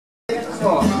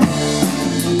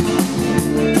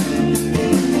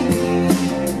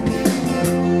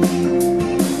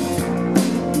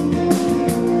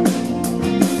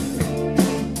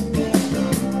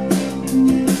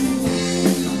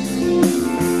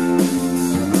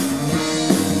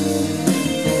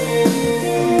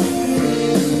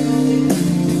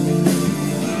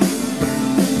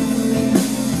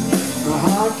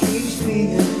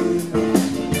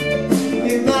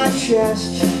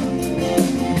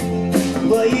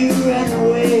Well, you ran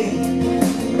away,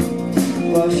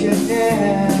 but you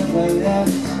never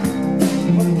left.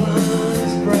 What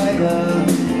burns brighter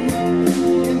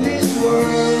in this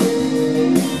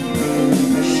world?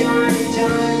 A shiny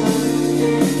diamond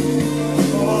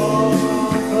or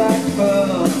black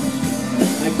pearl.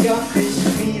 I got this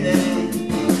feeling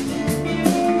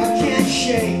I can't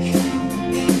shake.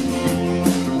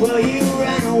 Well, you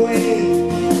ran away,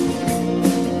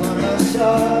 I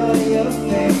saw your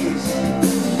face.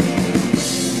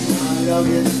 I love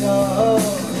you so,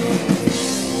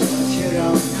 but you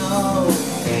don't know.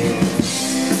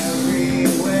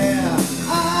 Everywhere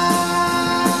I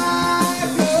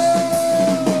go,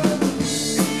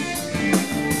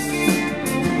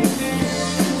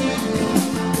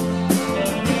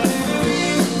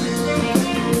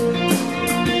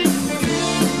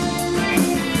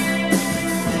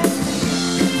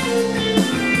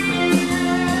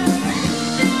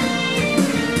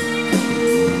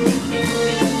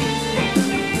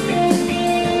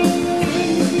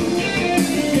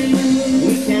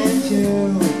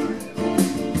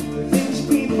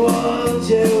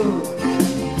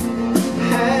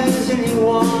 has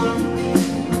anyone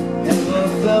ever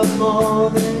felt more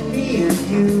than me and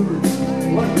you?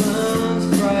 What burns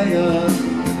brighter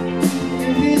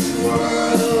in this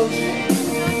world?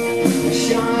 A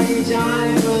shiny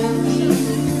diamond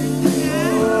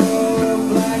or a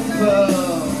black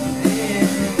pearl in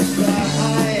this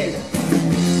light.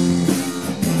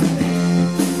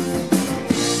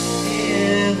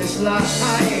 In this light.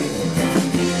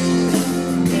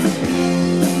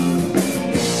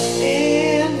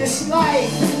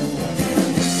 Life.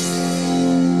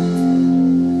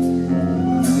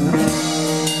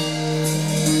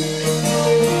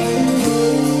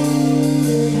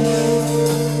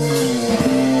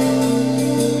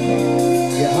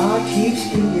 Your heart keeps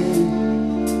beating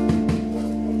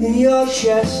in your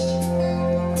chest.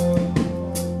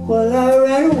 Well, I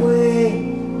ran away,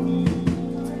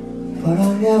 but I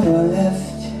never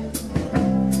left.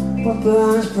 What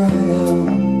burns brighter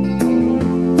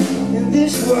in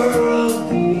this world?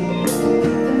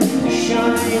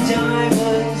 Shiny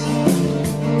diamonds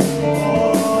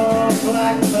or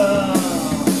black pearl.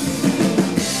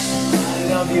 I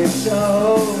love you so,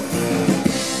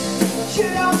 but you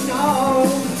don't know.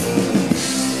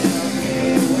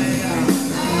 Everywhere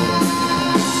I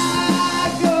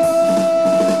go,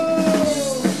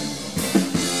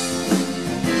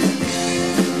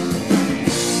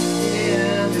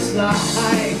 in this life.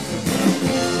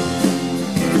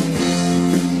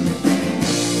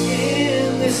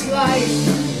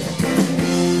 Life.